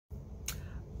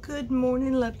Good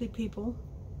morning, lovely people.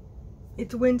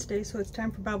 It's Wednesday, so it's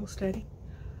time for Bible study.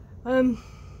 I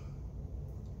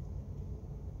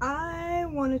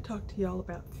want to talk to y'all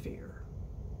about fear.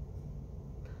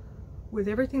 With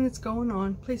everything that's going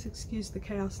on, please excuse the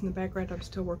chaos in the background. I'm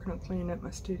still working on cleaning up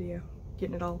my studio,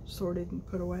 getting it all sorted and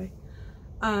put away.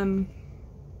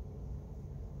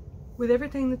 With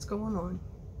everything that's going on,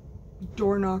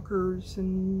 door knockers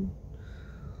and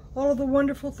all of the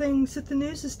wonderful things that the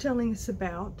news is telling us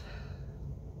about,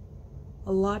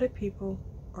 a lot of people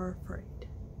are afraid.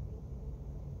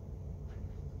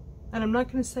 And I'm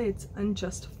not going to say it's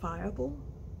unjustifiable,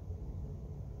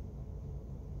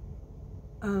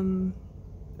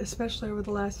 especially over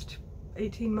the last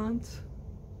 18 months.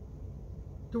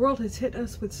 The world has hit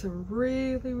us with some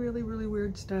really, really, really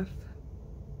weird stuff.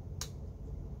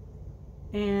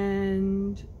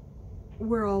 And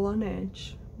we're all on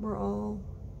edge. We're all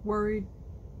worried.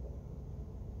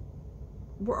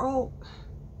 We're all,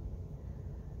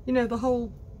 you know, the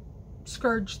whole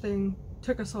scourge thing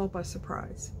took us all by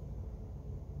surprise.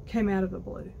 Came out of the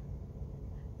blue.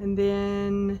 And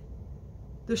then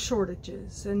the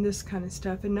shortages and this kind of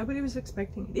stuff, and nobody was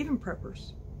expecting it, even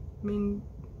preppers. I mean,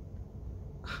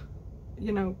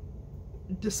 you know,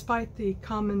 despite the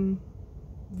common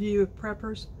view of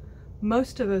preppers,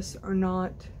 most of us are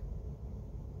not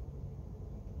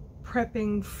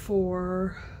prepping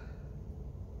for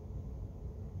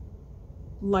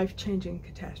life-changing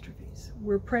catastrophes.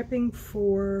 We're prepping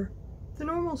for the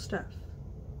normal stuff.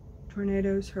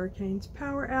 Tornadoes, hurricanes,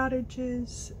 power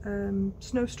outages,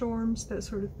 snowstorms, that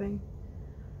sort of thing.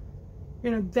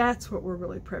 You know, that's what we're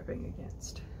really prepping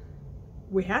against.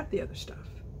 We have the other stuff,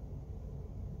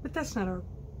 but that's not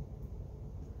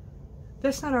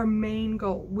our main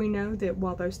goal. We know that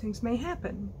while those things may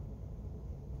happen,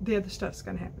 the other stuff's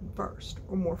going to happen first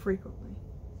or more frequently.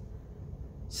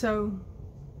 So,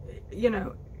 you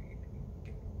know,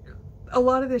 a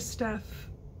lot of this stuff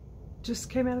just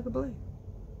came out of the blue.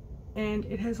 And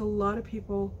it has a lot of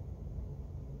people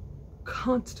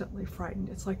constantly frightened.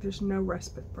 It's like there's no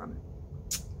respite from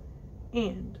it.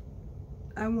 And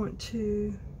I want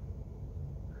to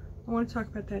talk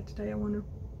about that today. I want to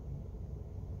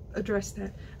address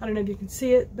that. I don't know if you can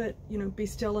see it, but, you know, be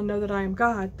still and know that I am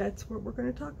God. That's what we're going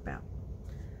to talk about.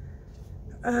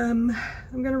 I'm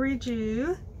going to read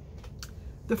you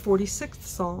the 46th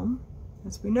Psalm.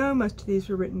 As we know, most of these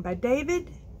were written by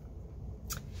David.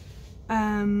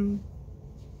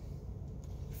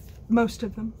 Most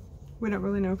of them. We don't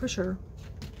really know for sure.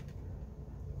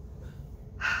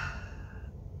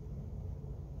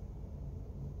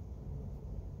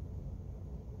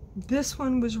 This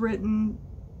one was written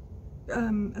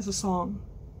as a song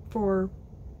for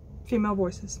female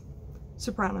voices,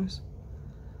 sopranos.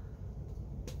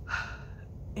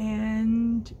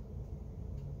 And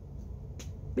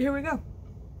here we go.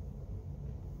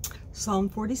 Psalm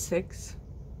 46.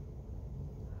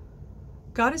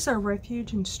 God is our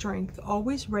refuge and strength,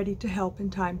 always ready to help in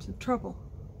times of trouble.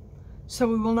 So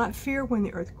we will not fear when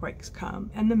the earthquakes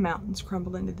come and the mountains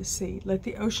crumble into the sea. Let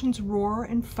the oceans roar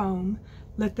and foam.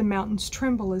 Let the mountains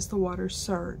tremble as the waters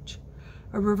surge.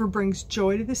 A river brings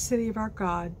joy to the city of our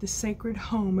God, the sacred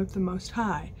home of the Most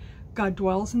High. God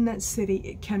dwells in that city.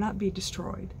 It cannot be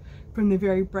destroyed. From the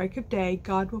very break of day,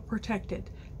 God will protect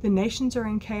it. The nations are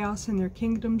in chaos and their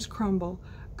kingdoms crumble.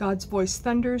 God's voice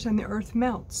thunders and the earth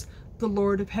melts. The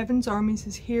Lord of heaven's armies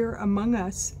is here among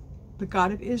us. The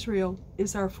God of Israel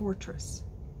is our fortress.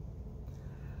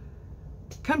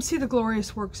 Come see the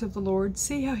glorious works of the Lord.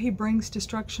 See how he brings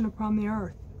destruction upon the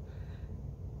earth.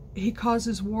 He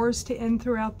causes wars to end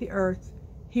throughout the earth.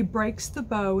 He breaks the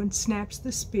bow and snaps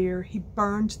the spear. He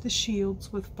burns the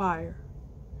shields with fire.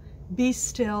 Be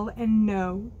still and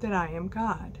know that I am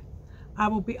God. I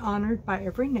will be honored by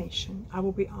every nation. I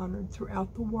will be honored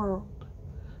throughout the world.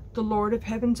 The Lord of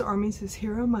heaven's armies is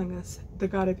here among us. The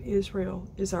God of Israel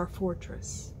is our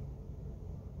fortress.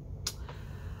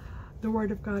 The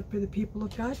word of God for the people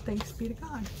of God. Thanks be to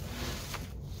God.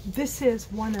 This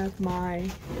is one of my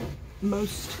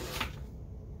most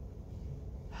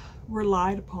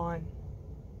relied upon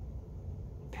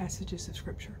passages of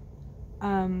Scripture.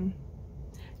 You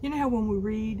know how when we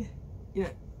read, you know,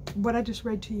 what I just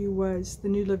read to you was the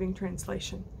New Living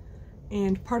Translation.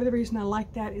 And part of the reason I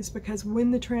like that is because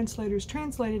when the translators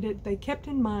translated it, they kept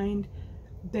in mind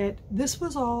that this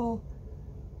was all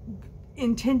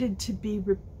intended to be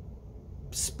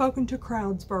spoken to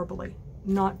crowds verbally,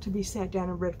 not to be sat down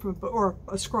and read from a book or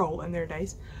a scroll in their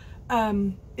days.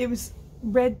 It was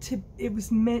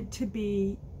meant to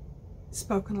be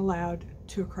spoken aloud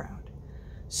to a crowd.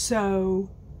 So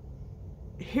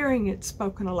hearing it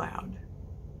spoken aloud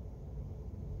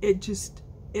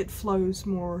it flows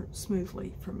more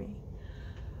smoothly for me.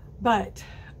 But,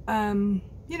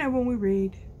 you know, when we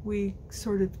read, we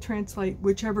sort of translate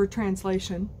whichever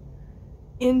translation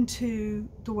into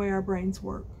the way our brains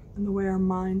work and the way our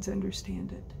minds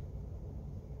understand it.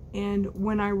 And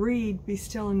when I read, "Be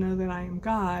still and know that I am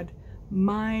God,"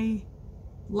 my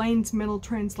Lane's mental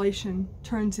translation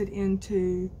turns it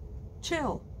into,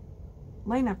 "Chill,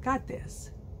 Lane, I've got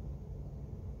this."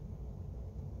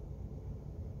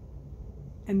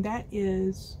 And that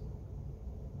is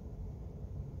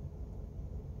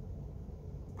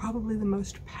probably the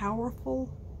most powerful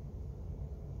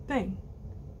thing,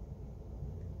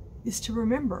 is to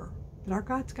remember that our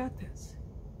God's got this.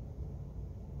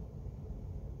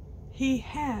 He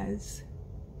has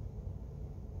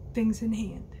things in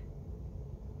hand.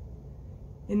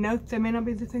 And note, they may not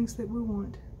be the things that we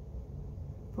want,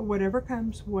 but whatever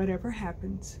comes, whatever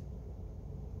happens,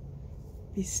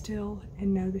 be still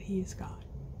and know that He is God.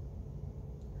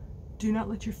 Do not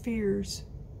let your fears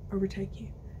overtake you.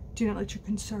 Do not let your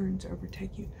concerns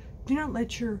overtake you. Do not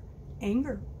let your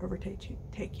anger overtake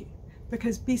you.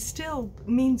 Because be still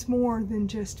means more than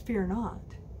just fear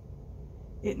not.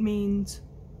 It means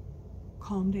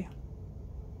calm down.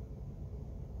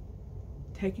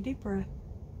 Take a deep breath.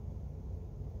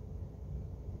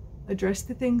 Address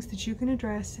the things that you can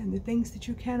address, and the things that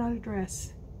you cannot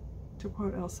address, to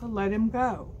quote Elsa, let Him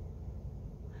go.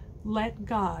 Let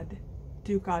God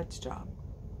do God's job,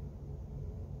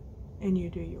 and you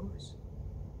do yours.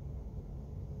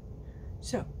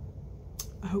 So,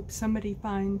 I hope somebody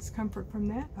finds comfort from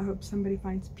that. I hope somebody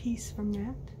finds peace from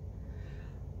that.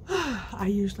 I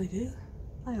usually do.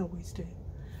 I always do.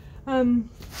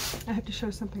 I have to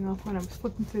show something off. When I was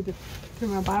flipping through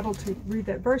my Bible to read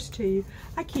that verse to you,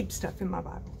 I keep stuff in my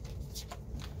Bible.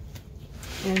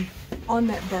 And on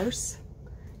that verse,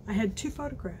 I had two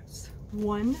photographs.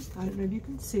 One, I don't know if you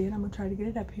can see it, I'm going to try to get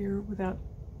it up here without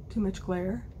too much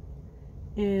glare,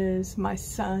 is my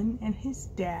son and his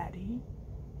daddy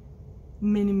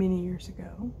many, many years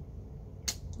ago,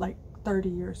 like 30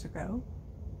 years ago.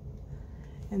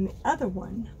 And the other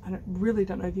one, I really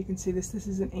don't know if you can see this, this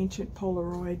is an ancient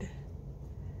Polaroid,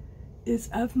 is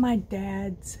of my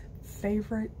dad's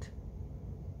favorite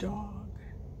dog.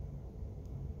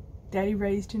 Daddy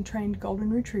raised and trained golden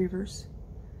retrievers,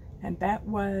 and that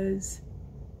was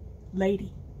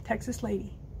Lady, Texas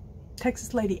Lady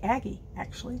Aggie,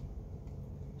 actually.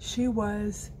 She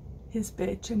was his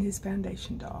bitch and his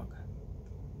foundation dog.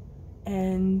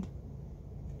 And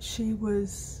she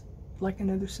was like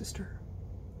another sister.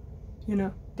 You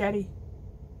know, Daddy,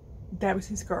 that was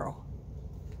his girl.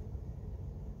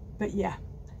 But yeah.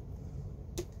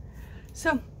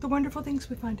 So, the wonderful things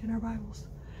we find in our Bibles.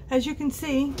 As you can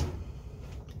see,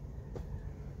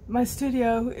 my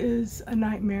studio is a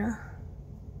nightmare,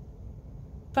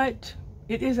 but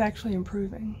it is actually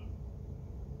improving.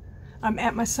 I'm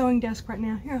at my sewing desk right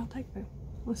now. Here, I'll take that.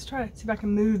 Let's try to see if I can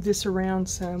move this around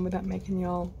some without making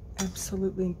y'all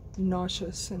absolutely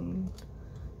nauseous and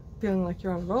feeling like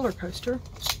you're on a roller coaster.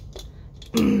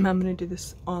 I'm going to do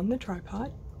this on the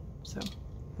tripod, so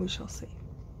we shall see.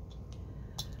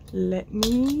 Let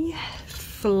me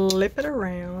flip it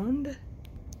around.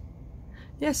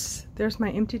 Yes, there's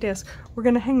my empty desk. We're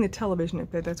going to hang the television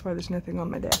up there. That's why there's nothing on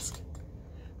my desk.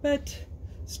 But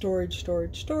storage,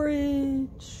 storage,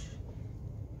 storage.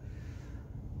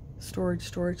 Storage,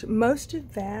 storage. Most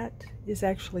of that is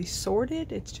actually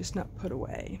sorted. It's just not put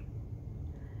away.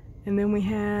 And then we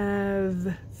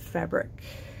have fabric.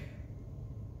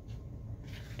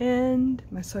 And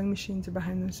my sewing machines are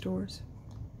behind those doors.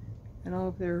 And all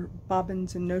of their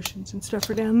bobbins and notions and stuff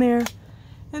are down there.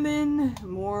 And then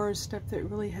more stuff that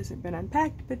really hasn't been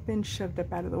unpacked but been shoved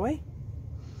up out of the way.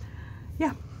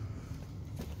 Yeah.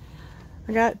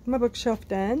 I got my bookshelf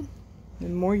done.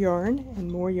 And more yarn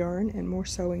and more yarn and more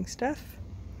sewing stuff.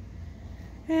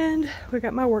 And we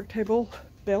got my work table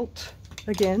built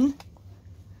again.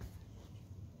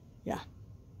 Yeah.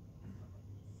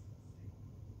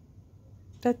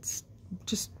 That's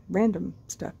just random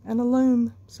stuff. And a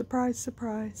loom. Surprise,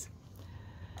 surprise.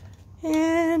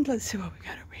 And let's see what we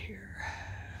got over here.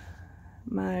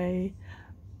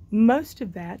 Most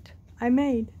of that I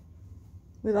made.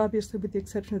 Obviously with the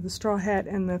exception of the straw hat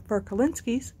and the fur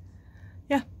Kalinskis.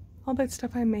 Yeah, all that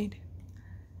stuff I made.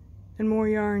 And more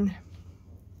yarn.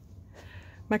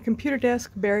 My computer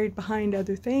desk buried behind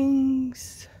other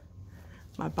things.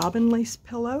 My bobbin lace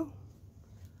pillow.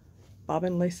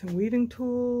 Bobbin lace and weaving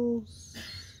tools.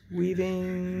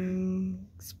 Weaving,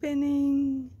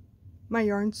 spinning. My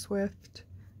yarn swift.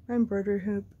 My embroidery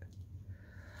hoop.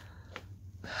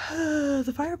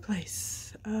 The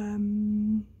fireplace.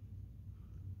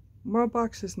 more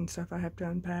boxes and stuff I have to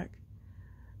unpack.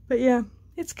 But yeah,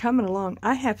 it's coming along.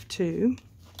 I have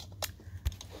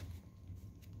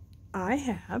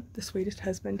the sweetest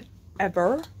husband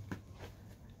ever.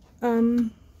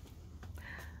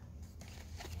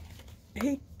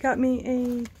 He got me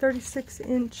a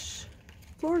 36-inch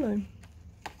floor loom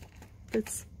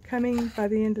that's coming by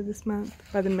the end of this month,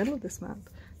 by the middle of this month.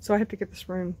 So I have to get this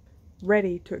room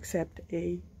ready to accept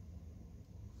a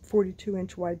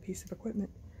 42-inch wide piece of equipment.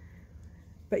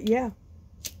 But yeah,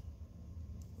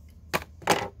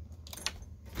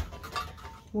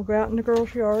 we'll go out in the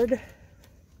girls' yard.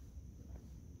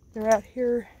 They're out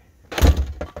here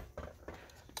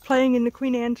playing in the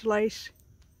Queen Anne's lace.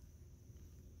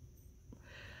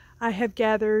 I have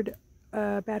gathered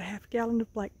about half a gallon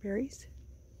of blackberries.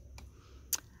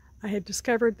 I had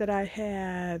discovered that I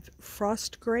have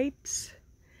frost grapes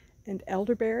and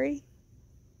elderberry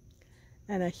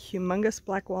and a humongous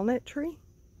black walnut tree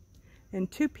and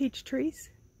 2 peach trees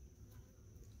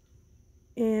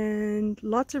and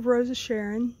lots of Rose of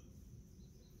Sharon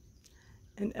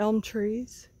and elm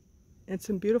trees and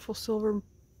some beautiful silver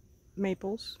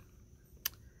maples.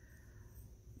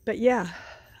 But yeah,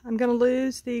 I'm going to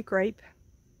lose the grape,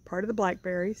 part of the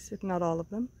blackberries, if not all of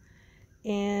them,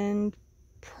 and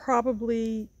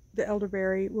probably the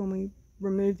elderberry when we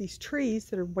remove these trees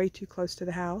that are way too close to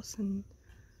the house and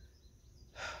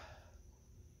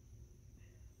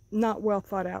not well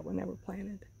thought out when they were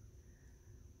planted.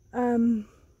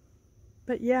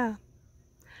 But yeah,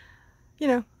 you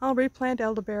know, I'll replant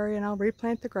elderberry and I'll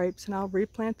replant the grapes and I'll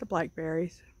replant the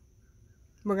blackberries.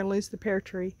 We're going to lose the pear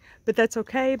tree, but that's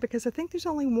okay because I think there's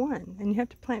only one and you have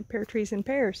to plant pear trees in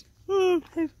pairs. Who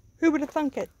would have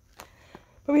thunk it?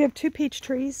 But we have 2 peach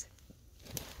trees.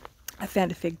 I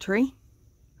found a fig tree.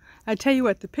 I tell you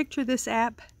what, the picture of this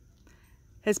app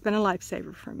has been a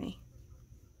lifesaver for me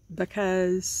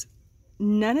because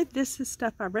none of this is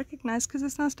stuff I recognize because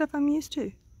it's not stuff I'm used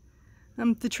to.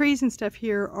 The trees and stuff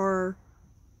here are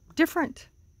different.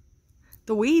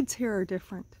 The weeds here are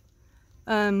different.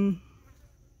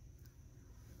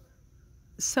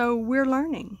 So we're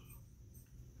learning.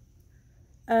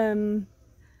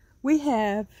 We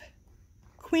have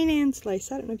Queen Anne's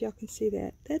lace. I don't know if y'all can see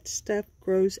that. That stuff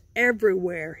grows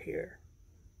everywhere here.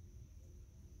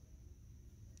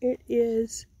 It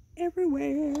is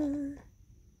everywhere.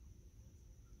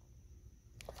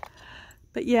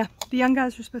 But yeah, the young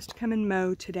guys are supposed to come and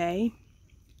mow today.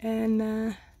 And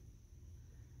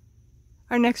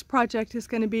our next project is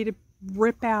going to be to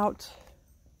rip out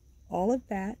all of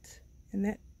that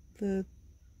and the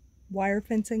wire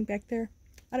fencing back there.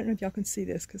 I don't know if y'all can see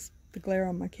this because the glare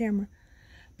on my camera.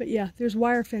 But yeah, there's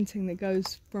wire fencing that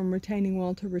goes from retaining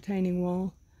wall to retaining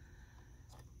wall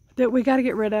that we got to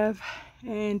get rid of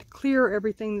and clear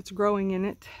everything that's growing in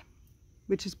it,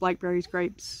 which is blackberries,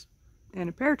 grapes, and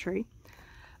a pear tree,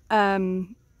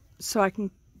 so I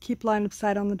can keep line of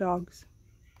sight on the dogs.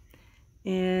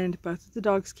 And both of the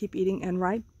dogs keep eating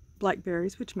unripe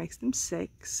blackberries, which makes them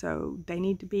sick, so they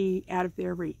need to be out of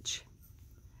their reach.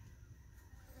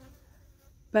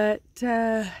 But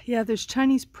yeah, there's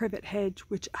Chinese privet hedge,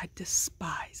 which I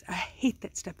despise. I hate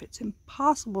that stuff. It's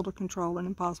impossible to control and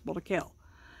impossible to kill.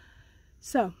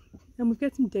 So, and we've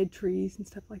got some dead trees and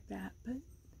stuff like that. But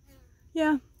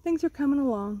yeah, things are coming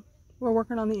along. We're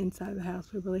working on the inside of the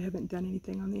house. We really haven't done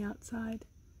anything on the outside.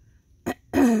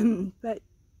 But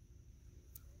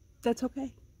that's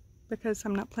okay, because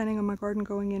I'm not planning on my garden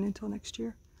going in until next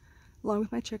year, along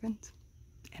with my chickens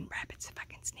and rabbits if I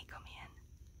can sneak them in.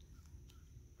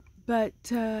 But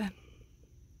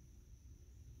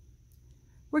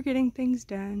we're getting things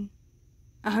done.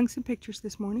 I hung some pictures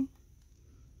this morning.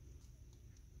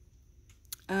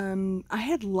 I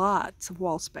had lots of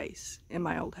wall space in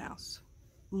my old house.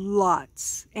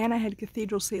 Lots. And I had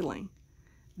cathedral ceiling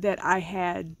that I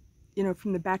had, you know,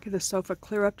 from the back of the sofa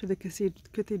clear up to the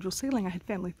cathedral ceiling. I had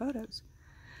family photos.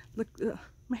 Look,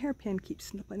 my hairpin keeps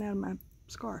snipping out of my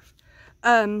scarf.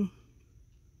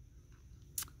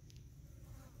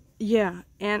 Yeah,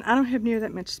 and I don't have near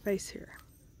that much space here.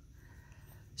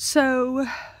 So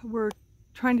we're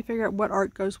trying to figure out what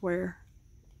art goes where.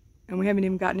 And we haven't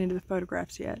even gotten into the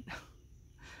photographs yet.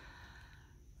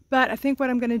 But I think what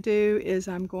I'm going to do is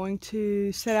I'm going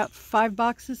to set out 5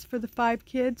 boxes for the 5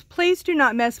 kids. Please do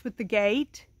not mess with the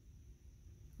gate.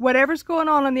 Whatever's going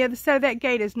on the other side of that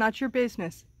gate is not your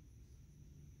business.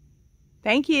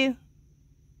 Thank you.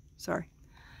 Sorry.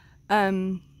 I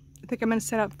think I'm going to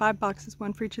set out 5 boxes,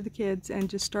 1 for each of the kids, and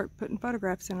just start putting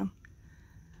photographs in them.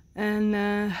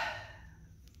 And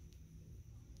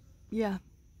yeah.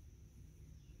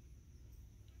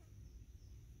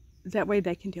 That way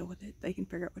they can deal with it. They can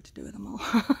figure out what to do with them all.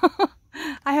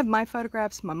 I have my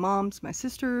photographs, my mom's, my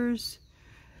sister's,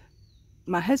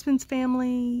 my husband's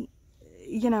family.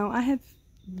 You know, I have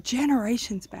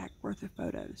generations back worth of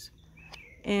photos.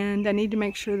 And I need to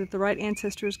make sure that the right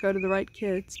ancestors go to the right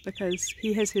kids, because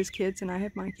he has his kids and I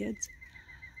have my kids.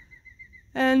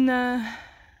 And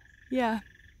yeah,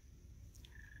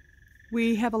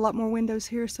 we have a lot more windows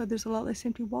here, so there's a lot less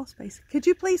empty wall space. Could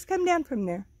you please come down from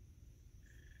there?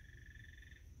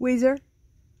 Weezer?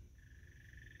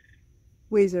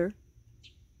 Weezer?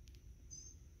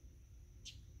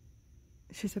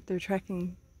 She's up there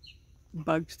tracking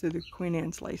bugs through the Queen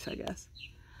Anne's lace, I guess.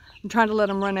 I'm trying to let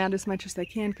them run out as much as they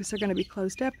can, because they're going to be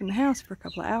closed up in the house for a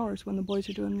couple of hours when the boys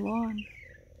are doing the lawn.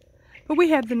 But we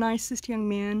have the nicest young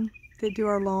men that do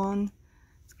our lawn.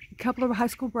 A couple of high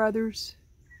school brothers.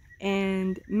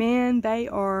 And man,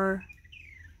 they're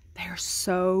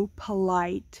so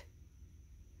polite.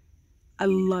 I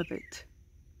love it.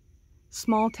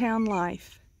 Small town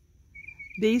life.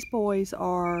 These boys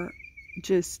are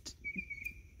just,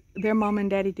 their mom and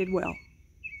daddy did well.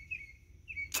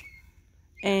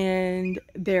 And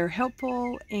they're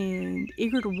helpful and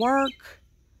eager to work.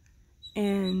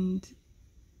 And,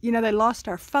 you know, they lost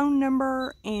our phone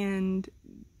number and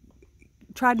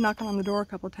tried knocking on the door a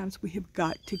couple of times. We have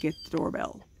got to get the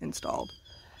doorbell installed.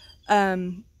 But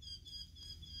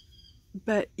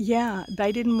yeah,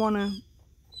 they didn't want to,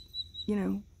 you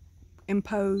know,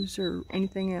 impose or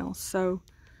anything else. So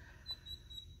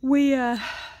we, my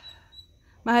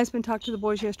husband talked to the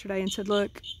boys yesterday and said,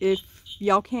 look, if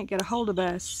y'all can't get a hold of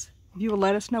us, if you will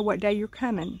let us know what day you're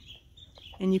coming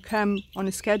and you come on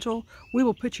a schedule, we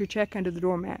will put your check under the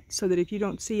doormat so that if you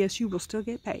don't see us, you will still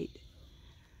get paid.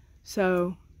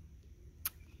 So,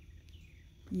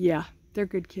 yeah, they're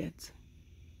good kids.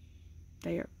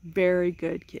 They are very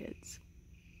good kids.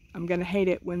 I'm going to hate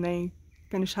it when they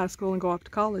finish high school and go off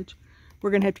to college.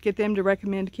 We're going to have to get them to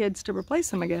recommend kids to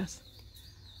replace them, I guess.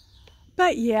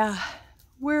 But yeah,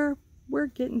 we're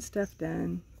getting stuff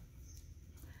done.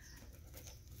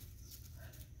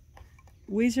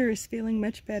 Weezer is feeling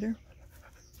much better.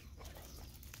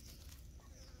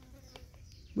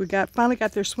 We finally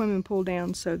got their swimming pool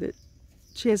down so that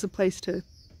she has a place to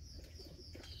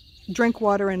drink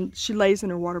water, and she lays in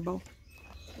her water bowl.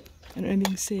 I don't know if you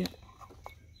can see it.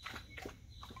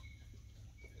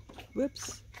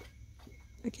 Whoops.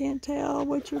 I can't tell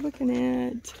what you're looking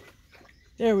at.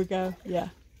 There we go. Yeah.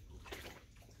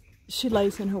 She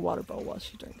lays in her water bowl while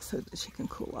she drinks so that she can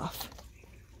cool off.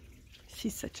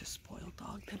 She's such a spoiled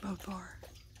dog. They both are.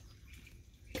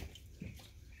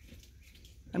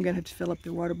 I'm going to have to fill up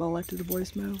their water bowl after the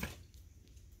boys mow.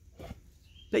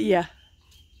 But yeah,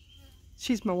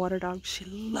 she's my water dog. She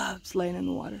loves laying in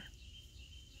the water.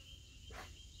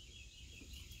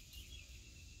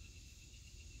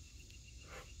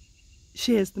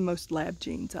 She has the most lab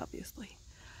genes, obviously.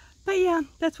 But yeah,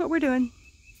 that's what we're doing.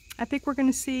 I think we're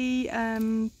going to see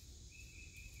our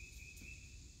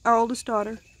oldest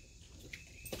daughter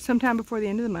sometime before the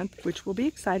end of the month, which will be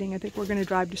exciting. I think we're going to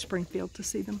drive to Springfield to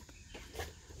see them.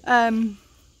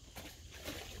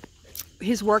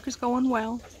 His work is going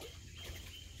well.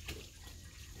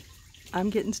 I'm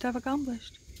getting stuff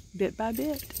accomplished, bit by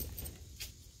bit.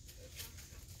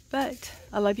 But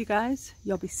I love you guys.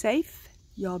 Y'all be safe.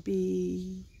 Y'all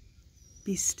be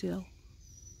still.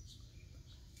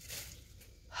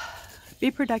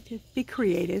 Be productive. Be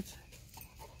creative.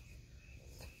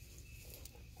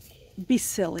 Be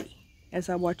silly, as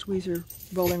I watch Weezer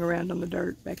rolling around on the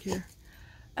dirt back here.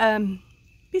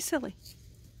 Be silly.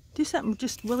 Do something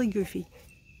just really goofy.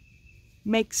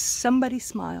 Make somebody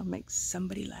smile. Make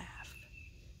somebody laugh.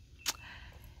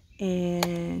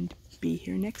 And be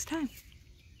here next time.